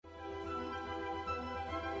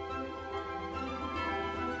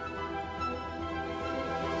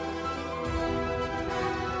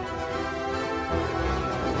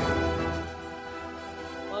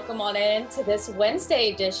welcome on in to this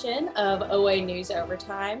Wednesday edition of OA News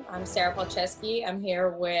Overtime. I'm Sarah Polcheski. I'm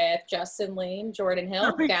here with Justin Lean, Jordan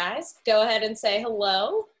Hill. Guys, go ahead and say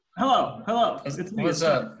hello. Hello. What's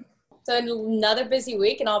up? So another busy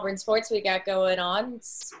week in Auburn sports we got going on.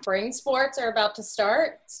 Spring sports are about to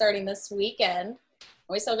starting this weekend.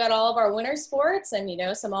 We still got all of our winter sports and,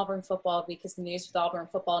 some Auburn football because the news with Auburn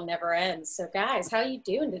football never ends. So, guys, how are you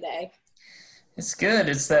doing today? It's good.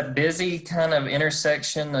 It's that busy kind of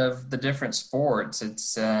intersection of the different sports.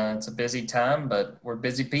 It's a busy time, but we're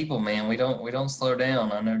busy people, man. We don't slow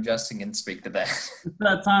down. I know Justin can speak to that. It's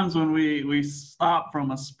at times when we stop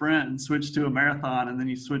from a sprint and switch to a marathon, and then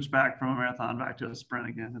you switch back from a marathon back to a sprint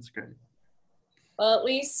again. It's great. Well, at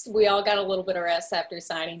least we all got a little bit of rest after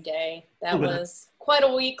signing day. That was quite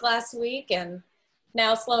a week last week, and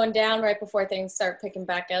now slowing down right before things start picking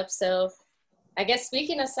back up. So I guess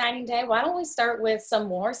speaking of signing day, why don't we start with some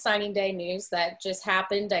more signing day news that just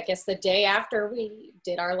happened, I guess, the day after we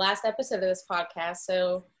did our last episode of this podcast.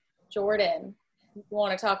 So, Jordan, you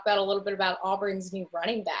want to talk about a little bit about Auburn's new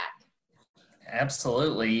running back?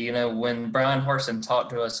 Absolutely. When Brian Harsin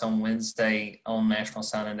talked to us on Wednesday on National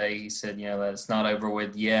Signing Day, he said, that it's not over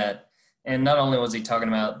with yet. And not only was he talking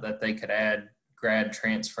about that they could add grad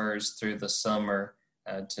transfers through the summer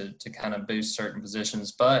to kind of boost certain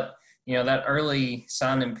positions, but that early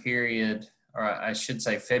signing period, or I should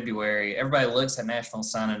say February, everybody looks at National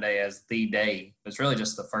Signing Day as the day. It's really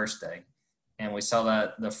just the first day. And we saw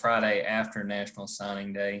that the Friday after National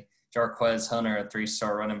Signing Day. Jarquez Hunter, a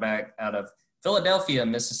 3-star running back out of Philadelphia,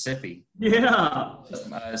 Mississippi. Yeah.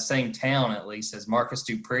 Same town, at least, as Marcus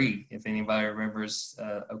Dupree, if anybody remembers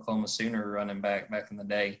Oklahoma Sooner running back in the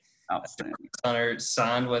day. Hunter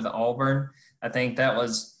signed with Auburn. I think that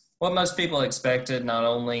was what most people expected, not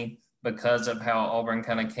only because of how Auburn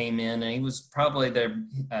kind of came in. And he was probably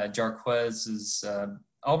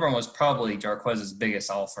Auburn was probably Jarquez's biggest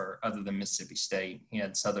offer other than Mississippi State. He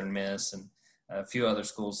had Southern Miss and a few other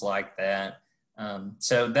schools like that.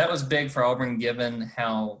 So that was big for Auburn given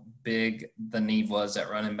how big the need was at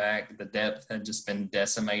running back. The depth had just been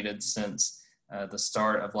decimated since the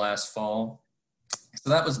start of last fall. So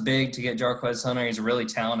that was big to get Jarquez Hunter. He's a really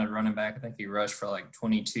talented running back. I think he rushed for like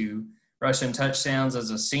 22 rushing touchdowns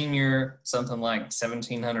as a senior, something like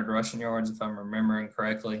 1,700 rushing yards, if I'm remembering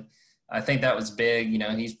correctly. I think that was big.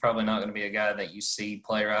 He's probably not going to be a guy that you see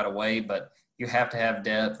play right away, but you have to have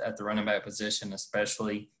depth at the running back position,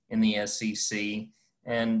 especially in the SEC.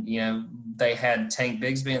 And, they had Tank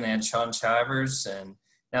Bigsby and they had Sean Shivers, and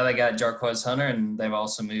now they got Jarquez Hunter, and they've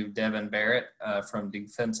also moved Devin Barrett from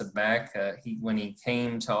defensive back. When he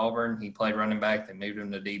came to Auburn, he played running back. They moved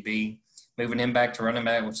him to DB. Moving him back to running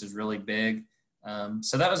back, which is really big.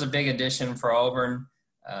 So that was a big addition for Auburn.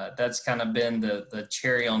 That's kind of been the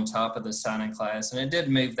cherry on top of the signing class. And it did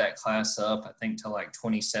move that class up, I think, to like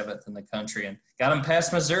 27th in the country and got him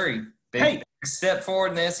past Missouri. Big step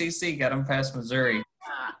forward in the SEC, got him past Missouri.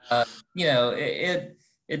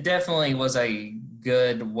 It definitely was a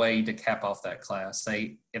good way to cap off that class.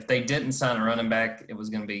 If they didn't sign a running back, it was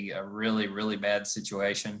going to be a really, really bad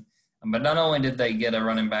situation. But not only did they get a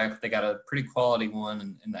running back, they got a pretty quality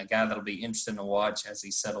one and a guy that'll be interesting to watch as he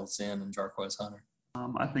settles in Jarquez Hunter.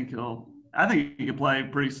 I think he could play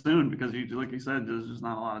pretty soon because, like you said, there's just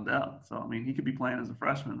not a lot of depth. So, he could be playing as a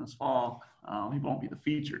freshman this fall. He won't be the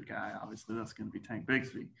featured guy. Obviously, that's going to be Tank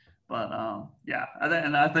Bigsby. But,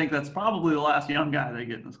 I think that's probably the last young guy they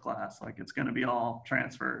get in this class. Like, it's going to be all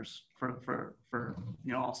transfers for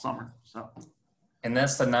all summer. So. And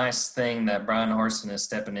that's the nice thing that Brian Harsin is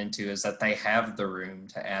stepping into is that they have the room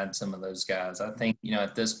to add some of those guys. I think,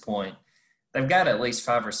 at this point, they've got at least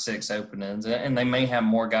 5 or 6 openings, and they may have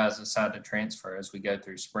more guys decide to transfer as we go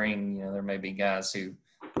through spring. There may be guys who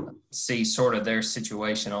see sort of their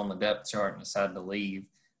situation on the depth chart and decide to leave.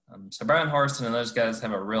 So Brian Harsin and those guys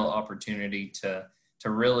have a real opportunity to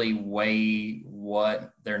really weigh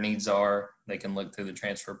what their needs are. They can look through the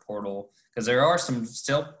transfer portal because there are some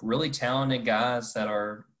still really talented guys that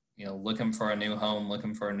are, looking for a new home,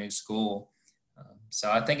 looking for a new school.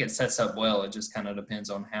 So I think it sets up well. It just kind of depends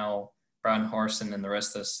on how Brian Harsin and the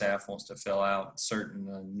rest of the staff wants to fill out certain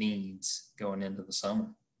needs going into the summer.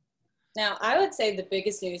 Now, I would say the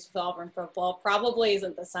biggest news with Auburn football probably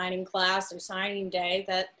isn't the signing class or signing day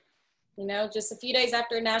that, just a few days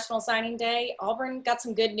after National Signing Day, Auburn got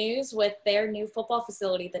some good news with their new football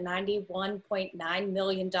facility, the $91.9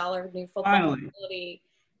 million new football facility.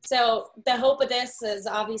 So the hope of this is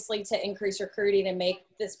obviously to increase recruiting and make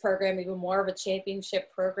this program even more of a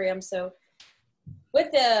championship program. So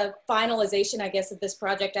with the finalization, I guess, of this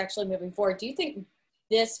project actually moving forward, do you think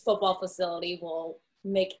this football facility will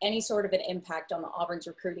make any sort of an impact on Auburn's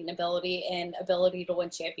recruiting ability and ability to win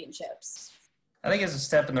championships? I think it's a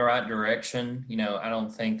step in the right direction. I don't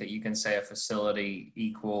think that you can say a facility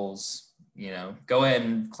equals, go ahead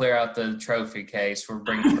and clear out the trophy case. We're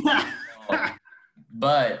bringing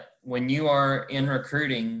But when you are in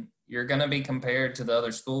recruiting, you're going to be compared to the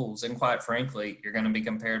other schools. And quite frankly, you're going to be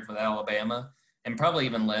compared with Alabama and probably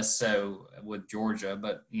even less so with Georgia,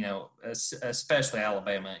 but, especially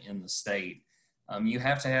Alabama in the state. You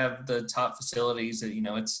have to have the top facilities.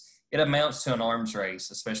 It amounts to an arms race,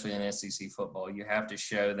 especially in SEC football. You have to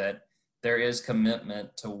show that there is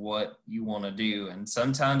commitment to what you want to do. And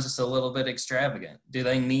sometimes it's a little bit extravagant. Do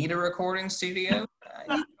they need a recording studio?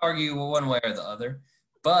 You can argue one way or the other.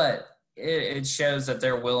 But it shows that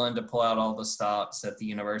they're willing to pull out all the stops that the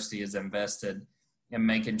university has invested in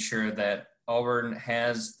making sure that Auburn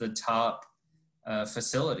has the top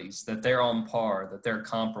facilities, that they're on par, that they're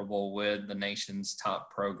comparable with the nation's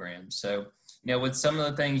top programs. So, with some of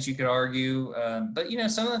the things you could argue, but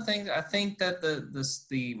some of the things I think that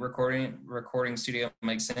the recording studio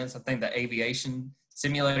makes sense. I think the aviation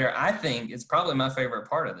simulator, I think, is probably my favorite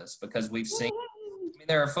part of this because we've seen.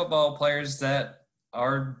 There are football players that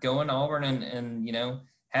are going to Auburn and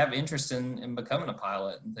have interest in becoming a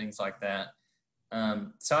pilot and things like that.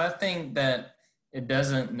 So I think that it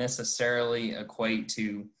doesn't necessarily equate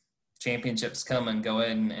to championships come and go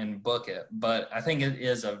ahead and book it. But I think it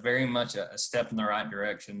is very much a step in the right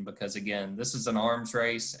direction because, again, this is an arms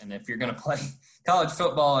race. And if you're going to play college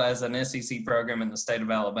football as an SEC program in the state of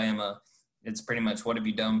Alabama, it's pretty much what have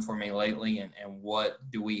you done for me lately and what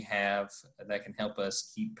do we have that can help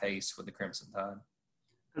us keep pace with the Crimson Tide.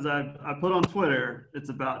 As I put on Twitter, it's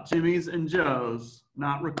about Jimmy's and Joe's,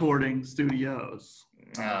 not recording studios.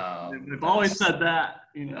 They've always said that,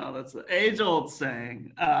 that's the age-old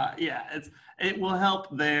saying. It will help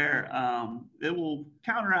there. It will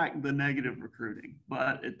counteract the negative recruiting,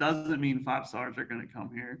 but it doesn't mean 5-stars are going to come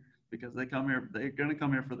here because they're going to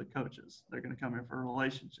come here for the coaches. They're going to come here for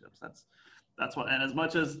relationships. That's what, and as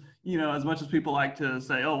much as people like to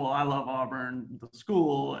say, oh, well, I love Auburn, the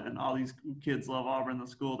school, and all these kids love Auburn, the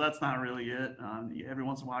school, that's not really it. Every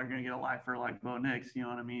once in a while, you're going to get a lifer like Bo Nix, you know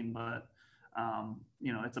what I mean? But,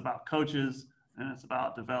 it's about coaches and it's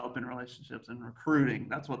about developing relationships and recruiting.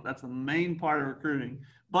 That's the main part of recruiting.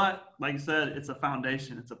 But like I said, it's a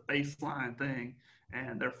foundation. It's a baseline thing.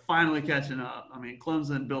 And they're finally catching up. I mean,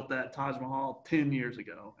 Clemson built that Taj Mahal 10 years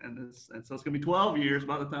ago. And so it's going to be 12 years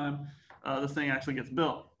by the time this thing actually gets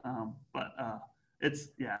built. It's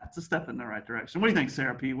a step in the right direction. What do you think,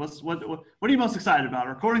 Sarah P? What are you most excited about?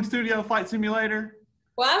 Recording studio, flight simulator?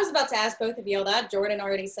 Well, I was about to ask both of you that. Jordan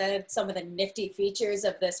already said some of the nifty features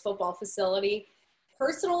of this football facility.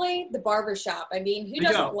 Personally, the barbershop. I mean, who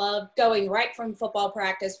doesn't love going right from football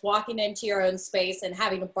practice, walking into your own space, and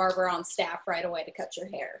having a barber on staff right away to cut your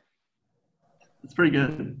hair? It's pretty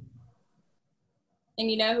good.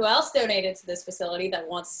 And you know who else donated to this facility that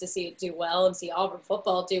wants to see it do well and see Auburn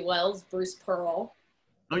football do well is Bruce Pearl.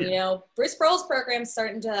 Oh, yeah. Bruce Pearl's program's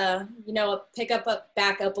starting to,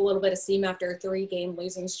 back up a little bit of steam after a 3-game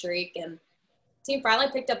losing streak. And the team finally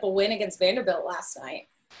picked up a win against Vanderbilt last night.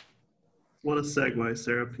 What a segue,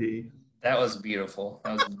 Sarah P. That was beautiful.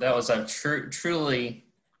 That was a truly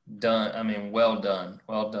done. I mean, well done.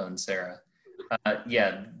 Well done, Sarah.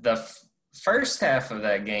 The first half of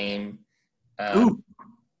that game,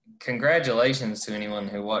 congratulations to anyone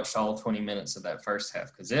who watched all 20 minutes of that first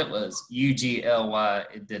half because it was UGLY.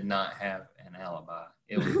 It did not have an alibi.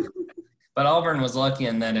 It was, but Auburn was lucky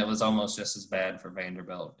in that it was almost just as bad for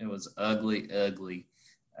Vanderbilt. It was ugly.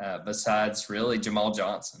 Besides really Jamal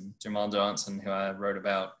Johnson, who I wrote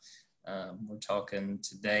about. We're talking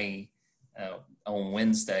today on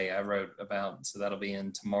Wednesday. I wrote about, so that'll be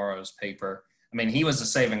in tomorrow's paper. I mean, he was a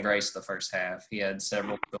saving grace the first half. He had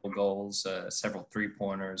several field goals, several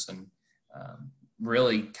three-pointers, and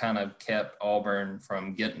really kind of kept Auburn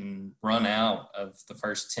from getting run out of the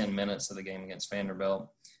first 10 minutes of the game against Vanderbilt.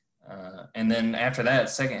 And then after that,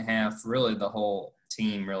 second half, really the whole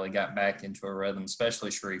team really got back into a rhythm, especially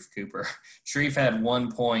Sharif Cooper. Sharif had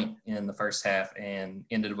 1 point in the first half and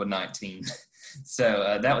ended with 19.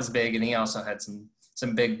 So that was big, and he also had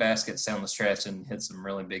some big baskets down the stretch and hit some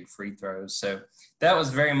really big free throws. So that was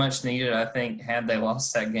very much needed. I think had they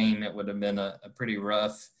lost that game, it would have been a pretty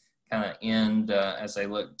rough kind of end as they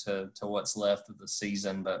look to what's left of the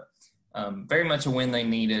season. But very much a win they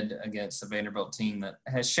needed against the Vanderbilt team that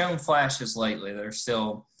has shown flashes lately. They're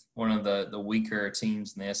still one of the weaker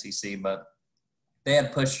teams in the SEC, but they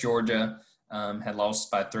had pushed Georgia, had lost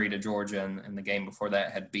by 3 to Georgia, and the game before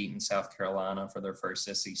that had beaten South Carolina for their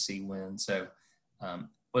first SEC win. So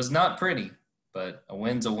was not pretty, but a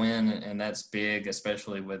win's a win, and that's big,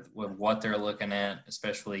 especially with what they're looking at,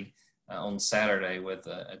 especially on Saturday with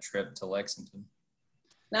a trip to Lexington.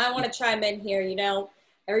 Now I want to chime in here.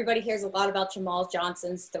 Everybody hears a lot about Jamal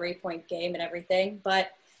Johnson's three-point game and everything,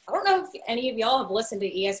 but I don't know if any of y'all have listened to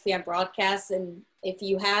ESPN broadcasts, and if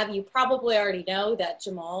you have, you probably already know that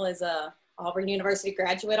Jamal is a Auburn University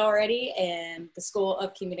graduate already and the School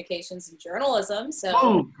of Communications and Journalism.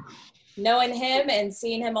 So knowing him and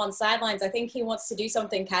seeing him on sidelines, I think he wants to do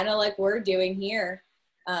something kind of like we're doing here.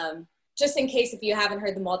 Just in case if you haven't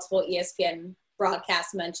heard the multiple ESPN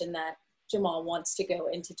broadcasts mention that Jamal wants to go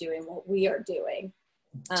into doing what we are doing.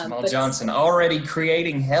 Jamal Johnson already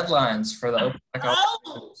creating headlines for the Open.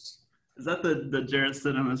 Is that the Jarrett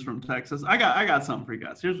Stidham is from Texas? I got something for you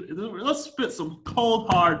guys. Let's spit some cold,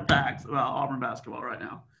 hard facts about Auburn basketball right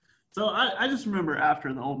now. So I just remember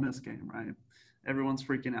after the Ole Miss game, right? Everyone's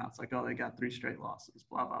freaking out. It's like, oh, they got 3 straight losses,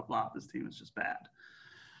 blah, blah, blah. This team is just bad.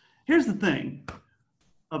 Here's the thing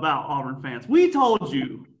about Auburn fans. We told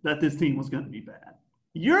you that this team was going to be bad.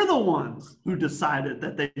 You're the ones who decided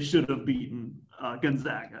that they should have beaten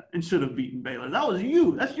Gonzaga and should have beaten Baylor. That was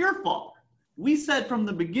you. That's your fault. We said from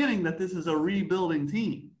the beginning that this is a rebuilding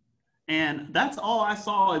team. And that's all I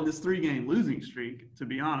saw in this 3-game losing streak, to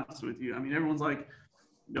be honest with you. I mean, everyone's like,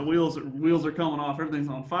 the wheels are coming off, everything's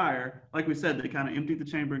on fire. Like we said, they kind of emptied the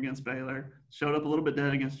chamber against Baylor, showed up a little bit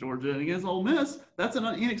dead against Georgia. And against Ole Miss, that's an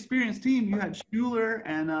inexperienced team. You had Schuler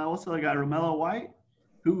and what's the other guy, Romello White,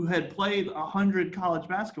 who had played 100 college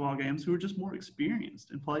basketball games, who were just more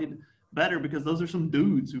experienced and played better because those are some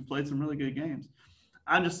dudes who played some really good games.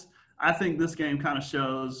 I think this game kind of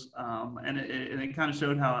shows, and it kind of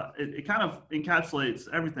showed how it kind of encapsulates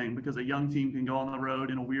everything, because a young team can go on the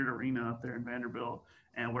road in a weird arena up there in Vanderbilt,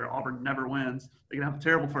 and where Auburn never wins. They can have a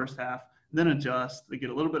terrible first half, then adjust. They get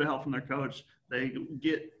a little bit of help from their coach. They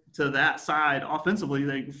get to that side offensively.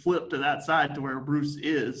 They flip to that side to where Bruce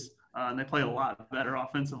is, and they play a lot better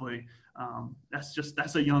offensively.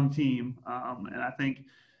 That's a young team, and I think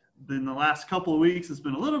in the last couple of weeks it's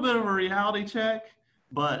been a little bit of a reality check.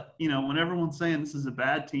 But, when everyone's saying this is a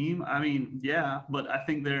bad team, I mean, yeah, but I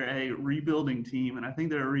think they're a rebuilding team, and I think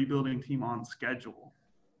they're a rebuilding team on schedule.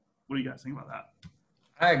 What do you guys think about that?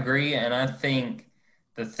 I agree, and I think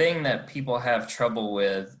the thing that people have trouble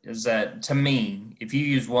with is that, to me, if you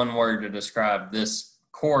use one word to describe this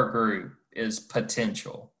core group, is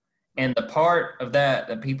potential. And the part of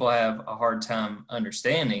that people have a hard time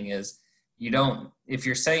understanding is if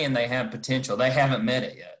you're saying they have potential, they haven't met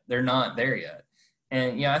it yet. They're not there yet.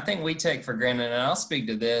 And, I think we take for granted, and I'll speak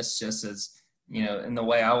to this just as, in the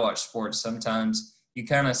way I watch sports, sometimes you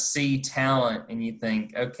kind of see talent and you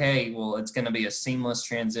think, okay, well, it's going to be a seamless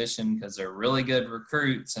transition because they're really good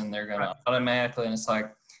recruits and they're going to automatically, and it's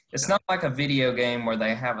like, it's not like a video game where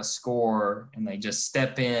they have a score and they just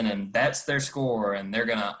step in and that's their score and they're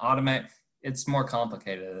going to automatic. It's more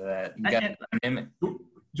complicated than that. You got dynamic.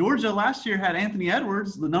 Georgia last year had Anthony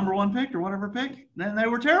Edwards, the number 1 pick or whatever pick, then they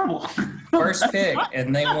were terrible. First pick,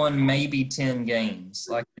 and they won maybe 10 games.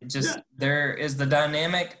 There is the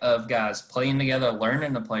dynamic of guys playing together,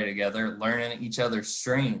 learning to play together, learning each other's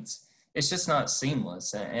strengths. It's just not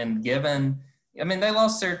seamless. And they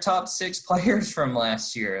lost their top 6 players from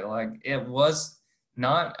last year. It was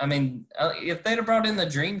not – if they'd have brought in the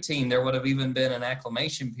dream team, there would have even been an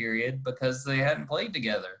acclimation period because they hadn't played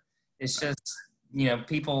together. It's just –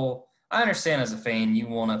 people, I understand as a fan, you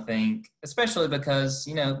want to think, especially because,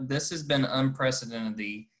 this has been unprecedented,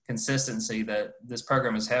 the consistency that this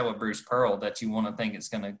program has had with Bruce Pearl, that you want to think it's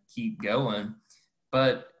going to keep going.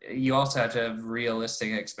 But you also have to have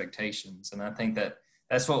realistic expectations. And I think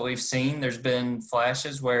that's what we've seen. There's been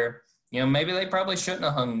flashes where, maybe they probably shouldn't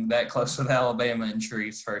have hung that close with Alabama in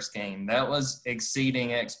Shreve's first game. That was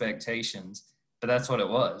exceeding expectations. But that's what it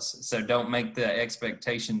was. So don't make the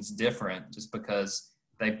expectations different just because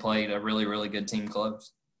they played a really, really good team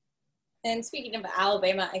close. And speaking of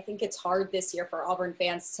Alabama, I think it's hard this year for Auburn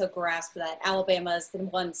fans to grasp that Alabama is the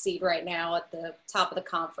 1 seed right now at the top of the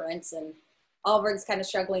conference, and Auburn's kind of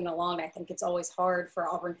struggling along. I think it's always hard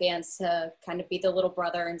for Auburn fans to kind of be the little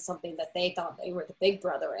brother in something that they thought they were the big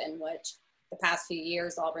brother in, which the past few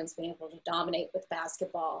years Auburn's been able to dominate with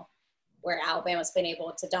basketball, where Alabama's been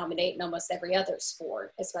able to dominate in almost every other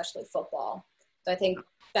sport, especially football. So I think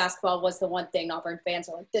basketball was the one thing Auburn fans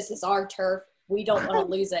are like, this is our turf. We don't want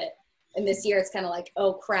to lose it. And this year it's kind of like,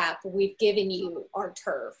 oh, crap, we've given you our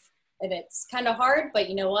turf. And it's kind of hard, but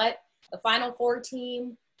you know what? The Final Four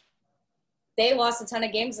team, they lost a ton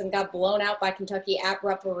of games and got blown out by Kentucky at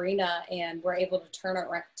Rupp Arena, and were able to turn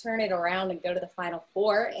it around and go to the Final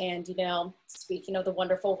Four. And, speaking of the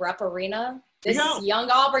wonderful Rupp Arena, this young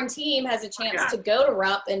Auburn team has a chance to go to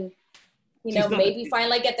Rupp and, maybe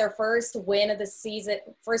finally get their first win of the season,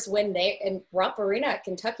 first win there in Rupp Arena at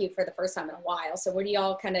Kentucky for the first time in a while. So what do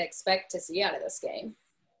y'all kind of expect to see out of this game?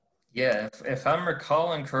 Yeah, if I'm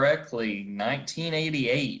recalling correctly,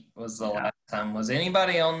 1988 was the last time. Was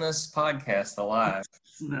anybody on this podcast alive?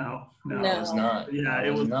 No. It was not. Yeah,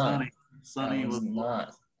 it was not. Sonny was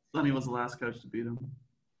not. Sonny was the last coach to beat him.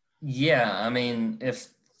 Yeah, I mean, if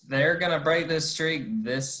they're going to break this streak,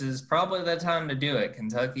 this is probably the time to do it.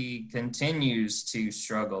 Kentucky continues to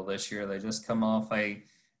struggle this year. They just come off a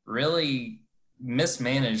really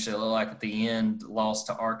mismanaged, it looked like at the end, loss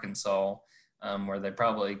to Arkansas,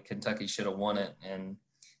 where Kentucky should have won it and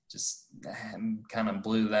just kind of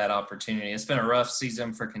blew that opportunity. It's been a rough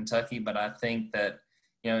season for Kentucky, but I think that,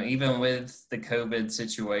 even with the COVID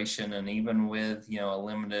situation and even with, a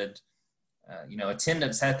limited,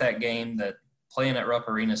 attendance at that game, that playing at Rupp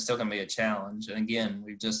Arena is still going to be a challenge. And again,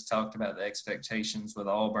 we've just talked about the expectations with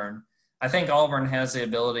Auburn. I think Auburn has the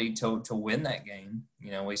ability to win that game.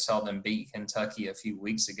 We saw them beat Kentucky a few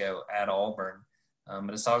weeks ago at Auburn.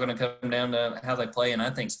 But it's all going to come down to how they play, and I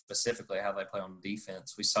think specifically how they play on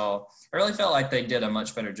defense. I really felt like they did a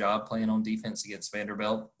much better job playing on defense against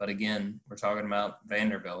Vanderbilt. But again, we're talking about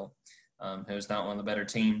Vanderbilt, who's not one of the better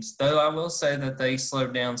teams. Though I will say that they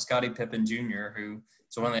slowed down Scottie Pippen Jr., who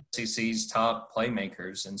is one of the SEC's top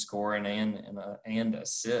playmakers in scoring and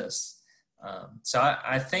assists. So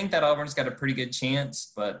I think that Auburn's got a pretty good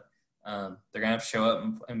chance, but they're going to have to show up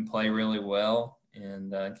and play really well.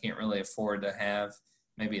 And can't really afford to have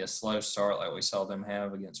maybe a slow start like we saw them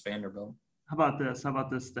have against Vanderbilt. How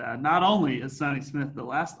about this stat? Not only is Sonny Smith the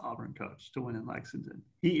last Auburn coach to win in Lexington,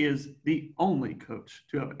 he is the only coach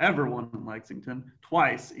to have ever won in Lexington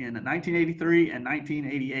twice in 1983 and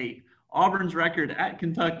 1988. Auburn's record at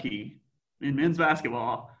Kentucky in men's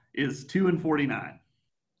basketball is 2-49.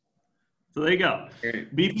 So there you go.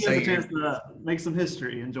 BP has a chance to make some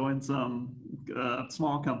history and join some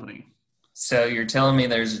small company. So you're telling me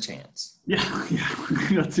there's a chance? Yeah.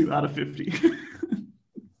 We got 2 out of 50.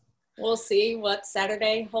 We'll see what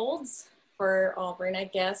Saturday holds for Auburn, I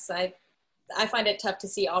guess. I find it tough to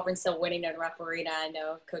see Auburn still winning at Rupp Arena. I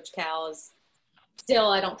know Coach Cal is still,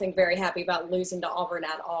 I don't think, very happy about losing to Auburn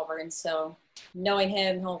at Auburn. So knowing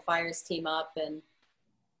him, he'll fire his team up. And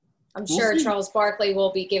I'm sure Charles Barkley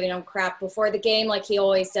will be giving him crap before the game like he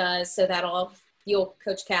always does. So that'll fuel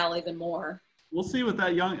Coach Cal even more. We'll see with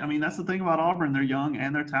that young. I mean, that's the thing about Auburn. They're young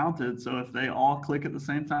and they're talented. So if they all click at the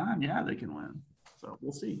same time, yeah, they can win. So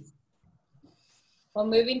we'll see. Well,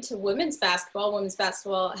 moving to women's basketball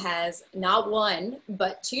has not one,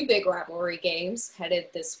 but 2 big rivalry games headed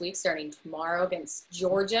this week, starting tomorrow against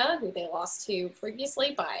Georgia, who they lost to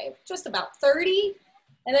previously by just about 30.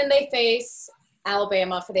 And then they face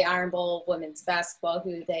Alabama for the Iron Bowl of women's basketball,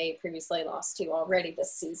 who they previously lost to already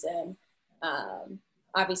this season.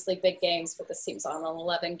 Obviously big games, but this team's on an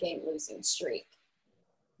 11-game losing streak.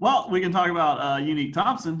 Well, we can talk about Unique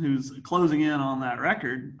Thompson, who's closing in on that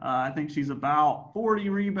record. I think she's about 40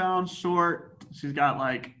 rebounds short. She's got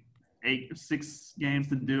like 6 games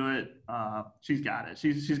to do it. She's got it.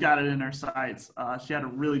 She's got it in her sights. She had a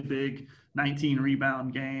really big 19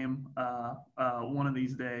 rebound game one of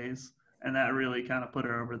these days, and that really kind of put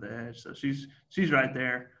her over the edge. So she's right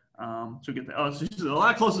there. She'll get there. She's a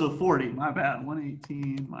lot closer to 40. My bad.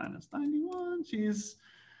 118 minus 91. She's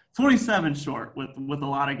 27 short with a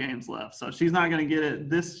lot of games left. So she's not going to get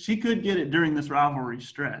it. She could get it during this rivalry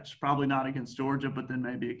stretch. Probably not against Georgia, but then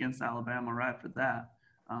maybe against Alabama right after that.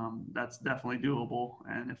 That's definitely doable.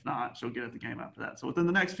 And if not, she'll get it the game after that. So within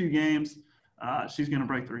the next few games, she's going to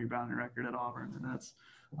break the rebounding record at Auburn, and that's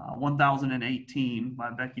 1,018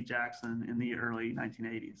 by Becky Jackson in the early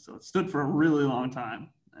 1980s. So it stood for a really long time.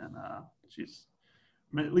 And she's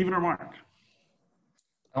leaving her mark.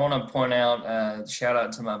 I want to point out, shout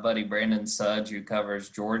out to my buddy Brandon Sudge, who covers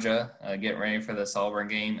Georgia, getting ready for this Auburn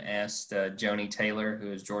game, asked Joni Taylor,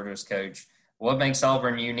 who is Georgia's coach, what makes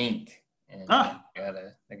Auburn unique? And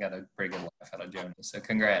they got a pretty good laugh out of Joni. So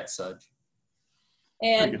congrats, Sudge.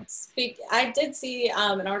 And I did see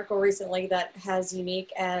an article recently that has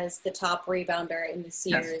Unique as the top rebounder in this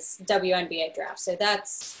year's WNBA draft. So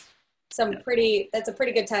that's a pretty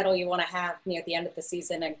good title you want to have near the end of the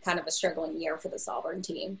season, and kind of a struggling year for this Auburn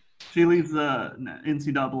team. She leads the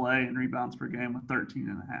NCAA in rebounds per game with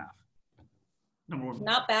 13.5.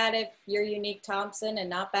 Not bad if you're Unique Thompson, and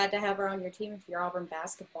not bad to have her on your team if you're Auburn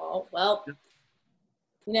basketball. Well,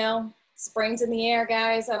 spring's in the air,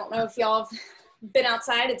 guys. I don't know if y'all have been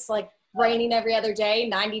outside. It's like raining every other day,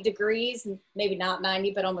 90 degrees, maybe not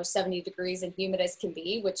 90, but almost 70 degrees and humid as can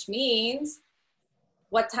be, which means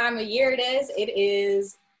what time of year it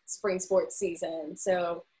is spring sports season.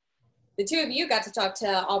 So the two of you got to talk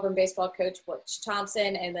to Auburn baseball coach Butch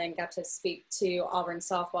Thompson and then got to speak to Auburn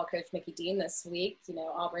softball coach Mickey Dean this week. You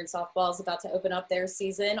know, Auburn softball is about to open up their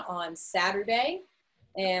season on Saturday,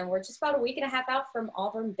 and we're just about a week and a half out from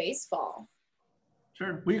Auburn baseball.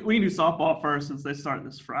 Sure. We can do softball first since they start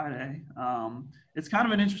this Friday. It's kind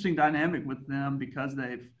of an interesting dynamic with them because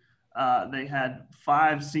they had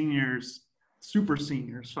 5 seniors, super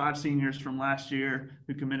seniors, 5 seniors from last year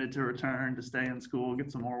who committed to return to stay in school,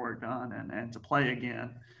 get some more work done, and to play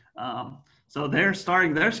again. So they're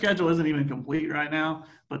starting. Their schedule isn't even complete right now,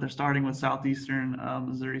 but they're starting with Southeastern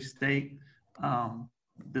Missouri State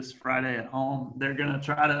this Friday at home. They're going to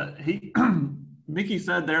try to Mickey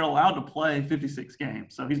said they're allowed to play 56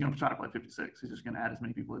 games, so he's going to try to play 56. He's just going to add as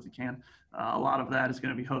many people as he can. A lot of that is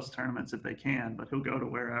going to be host tournaments if they can, but he'll go to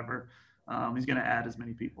wherever. He's going to add as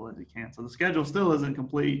many people as he can. So the schedule still isn't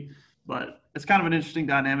complete, but it's kind of an interesting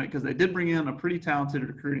dynamic because they did bring in a pretty talented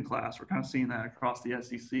recruiting class. We're kind of seeing that across the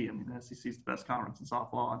SEC. I mean, the SEC is the best conference in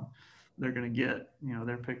softball, and they're going to get, you know,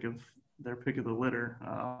 their pick of the litter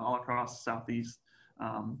all across the Southeast.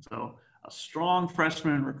 So a strong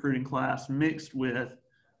freshman recruiting class mixed with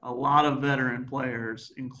a lot of veteran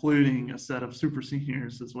players, including a set of super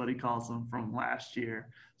seniors, is what he calls them, from last year.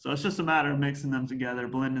 So it's just a matter of mixing them together,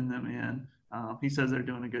 blending them in. He says they're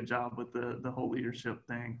doing a good job with the whole leadership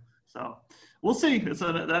thing. So we'll see.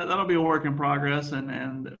 That'll be a work in progress,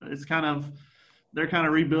 and it's kind of – they're kind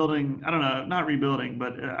of rebuilding – I don't know, not rebuilding,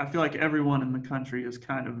 but I feel like everyone in the country is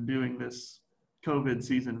kind of doing this COVID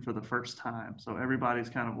season for the first time. So everybody's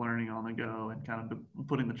kind of learning on the go and kind of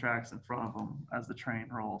putting the tracks in front of them as the train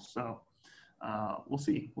rolls. So we'll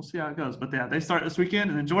see how it goes. But yeah, they start this weekend,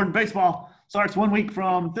 and then Jordan baseball starts 1 week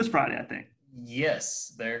from this Friday, I think.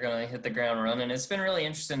 Yes, they're going to hit the ground running. It's been really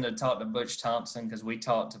interesting to talk to Butch Thompson because we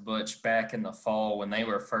talked to Butch back in the fall when they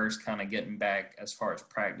were first kind of getting back as far as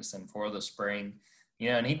practicing for the spring. You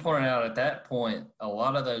know, and he pointed out at that point, a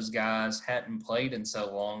lot of those guys hadn't played in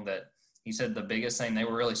so long that he said the biggest thing they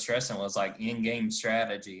were really stressing was like in-game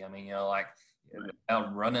strategy. I mean, you know, like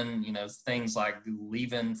out running, you know, things like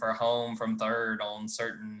leaving for home from third on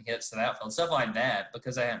certain hits to the outfield, stuff like that,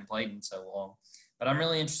 because they hadn't played in so long. But I'm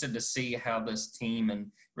really interested to see how this team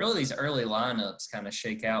and really these early lineups kind of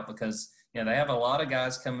shake out because, you know, they have a lot of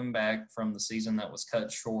guys coming back from the season that was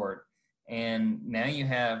cut short. And now you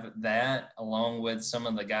have that along with some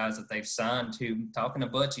of the guys that they've signed to. Talking to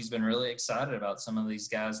Butch, he's been really excited about some of these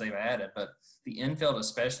guys they've added. But the infield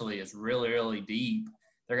especially is really, really deep.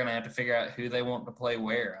 They're going to have to figure out who they want to play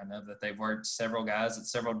where. I know that they've worked several guys at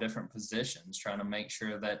several different positions trying to make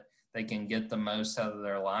sure that they can get the most out of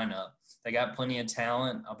their lineup. They got plenty of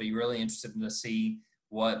talent. I'll be really interested to see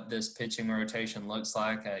what this pitching rotation looks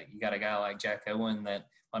like. You got a guy like Jack Owen that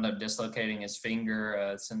wound up dislocating his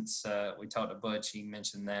finger since we talked to Butch. He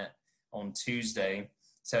mentioned that on Tuesday.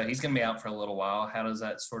 So he's going to be out for a little while. How does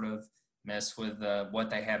that sort of mess with what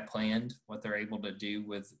they had planned, what they're able to do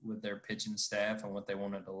with their pitching staff and what they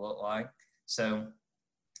wanted to look like? So,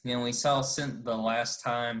 you know, we saw since the last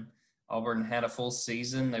time Auburn had a full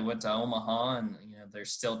season, they went to Omaha, and, you know,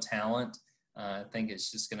 there's still talent. I think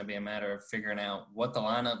it's just going to be a matter of figuring out what the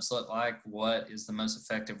lineups look like, what is the most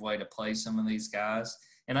effective way to play some of these guys.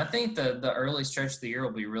 And I think the early stretch of the year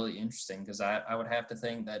will be really interesting because I would have to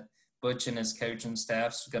think that Butch and his coaching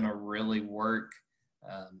staff's going to really work,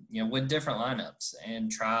 you know, with different lineups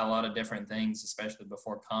and try a lot of different things, especially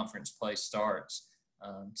before conference play starts.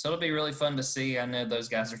 So it'll be really fun to see. I know those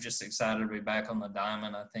guys are just excited to be back on the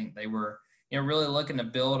diamond. I think they were, you know, really looking to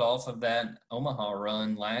build off of that Omaha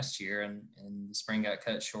run last year, and the spring got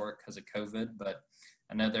cut short because of COVID. But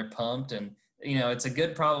I know they're pumped, and you know, it's a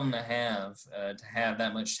good problem to have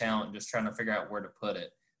that much talent, just trying to figure out where to put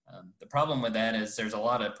it. The problem with that is there's a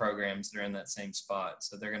lot of programs that are in that same spot.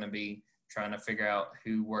 So they're going to be trying to figure out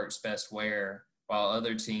who works best where, while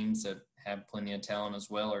other teams that have plenty of talent as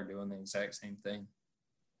well are doing the exact same thing.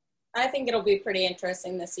 I think it'll be pretty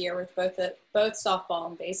interesting this year with both softball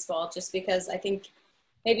and baseball, just because I think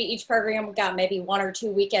maybe each program got maybe 1 or 2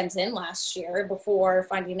 weekends in last year before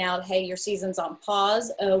finding out, hey, your season's on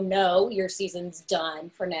pause. Oh, no, your season's done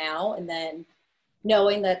for now. And then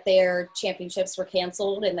knowing that their championships were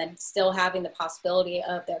canceled and then still having the possibility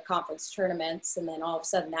of their conference tournaments and then all of a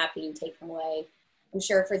sudden that being taken away. I'm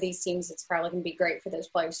sure for these teams, it's probably going to be great for those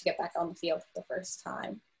players to get back on the field for the first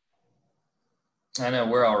time. I know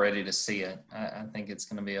we're all ready to see it. I think it's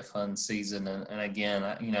going to be a fun season. And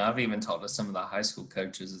again, you know, I've even talked to some of the high school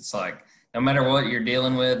coaches. It's like, no matter what you're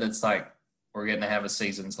dealing with, it's like, we're getting to have a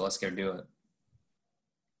season, so let's go do it.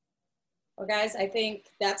 Well, guys, I think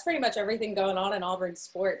that's pretty much everything going on in Auburn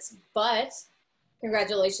sports. But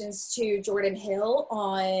congratulations to Jordan Hill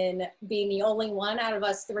on being the only one out of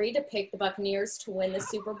us three to pick the Buccaneers to win the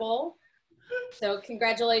Super Bowl. So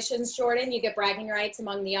congratulations, Jordan. You get bragging rights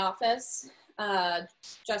among the office.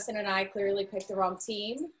 Justin and I clearly picked the wrong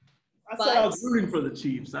team. I said I was rooting for the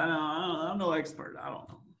Chiefs. I'm no expert. I don't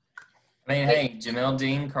know. I mean, hey, Jamel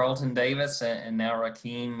Dean, Carlton Davis, and now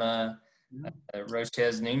Raheem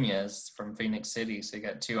Rochez Nunez from Phoenix City. So you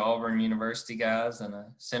got two Auburn University guys and a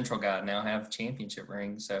Central guy now have championship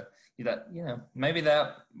rings. So maybe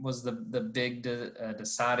that was the big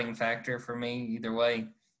deciding factor for me. Either way,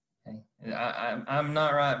 hey, I'm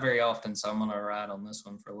not right very often, so I'm going to ride on this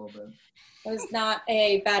one for a little bit. It was not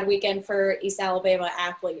a bad weekend for East Alabama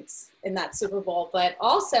athletes in that Super Bowl, but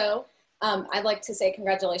also I'd like to say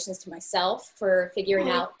congratulations to myself for figuring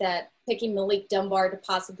out that picking Malik Dunbar to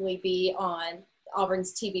possibly be on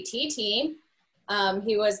Auburn's TBT team.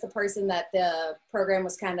 He was the person that the program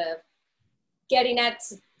was kind of getting at,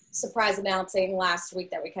 surprise announcing last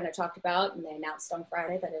week that we kind of talked about, and they announced on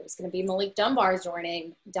Friday that it was going to be Malik Dunbar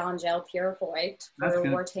joining Donjel Purifoy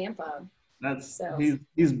for Tampa.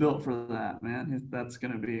 He's built for that, man. That's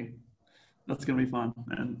gonna be fun,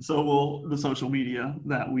 and so will the social media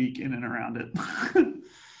that week in and around it.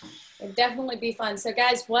 It'd definitely be fun. So,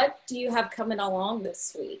 guys, what do you have coming along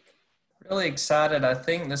this week? Really excited. I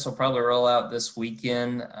think this will probably roll out this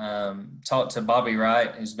weekend. Talked to Bobby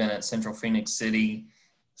Wright, who's been at Central Phoenix City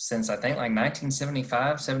since I think like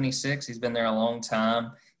 1975, 76. He's been there a long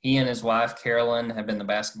time. He and his wife, Carolyn, have been the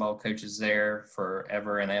basketball coaches there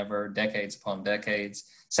forever and ever, decades upon decades.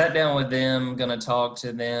 Sat down with them, going to talk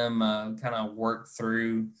to them, kind of work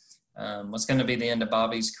through what's going to be the end of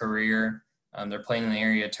Bobby's career. They're playing in the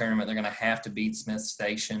area tournament. They're going to have to beat Smith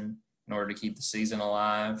Station in order to keep the season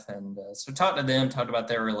alive. And so talked to them, talked about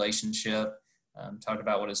their relationship, talked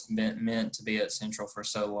about what it's meant to be at Central for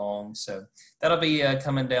so long. So that'll be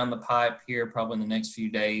coming down the pipe here probably in the next few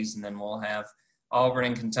days, and then we'll have Auburn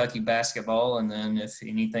and Kentucky basketball, and then if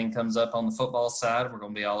anything comes up on the football side, we're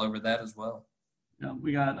going to be all over that as well. Yeah,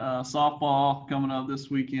 we got softball coming up this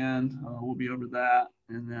weekend. We'll be over that,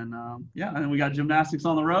 and then and then we got gymnastics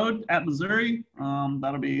on the road at Missouri.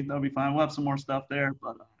 That'll be fine. We'll have some more stuff there,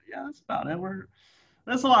 but that's about it.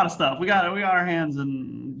 That's a lot of stuff. We got our hands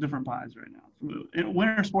in different pies right now.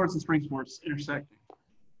 Winter sports and spring sports intersecting.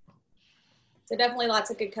 So definitely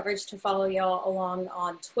lots of good coverage to follow y'all along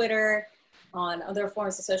on Twitter, on other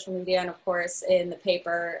forms of social media, and of course in the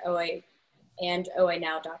paper, OA and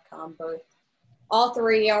OAnow.com, all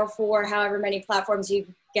three or four, however many platforms you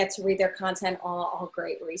get to read their content, all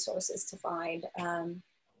great resources to find. So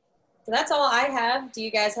that's all I have. Do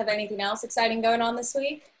you guys have anything else exciting going on this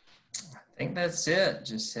week? I think that's it.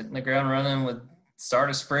 Just hitting the ground running with start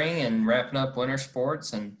of spring and wrapping up winter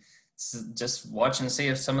sports, and just watching to see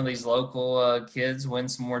if some of these local kids win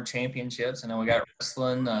some more championships. I know we got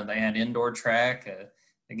wrestling. They had indoor track.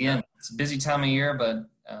 Again, it's a busy time of year, but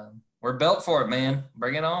we're built for it, man.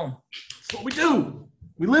 Bring it on. That's what we do.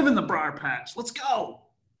 We live in the Briar Patch. Let's go.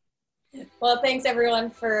 Well, thanks, everyone,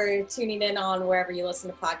 for tuning in on wherever you listen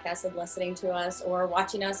to podcasts and listening to us or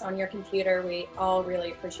watching us on your computer. We all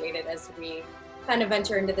really appreciate it as we kind of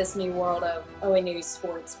venture into this new world of OA News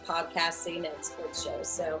sports podcasting and sports shows.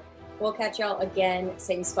 So we'll catch y'all again,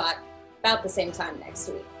 same spot, about the same time next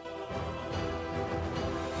week.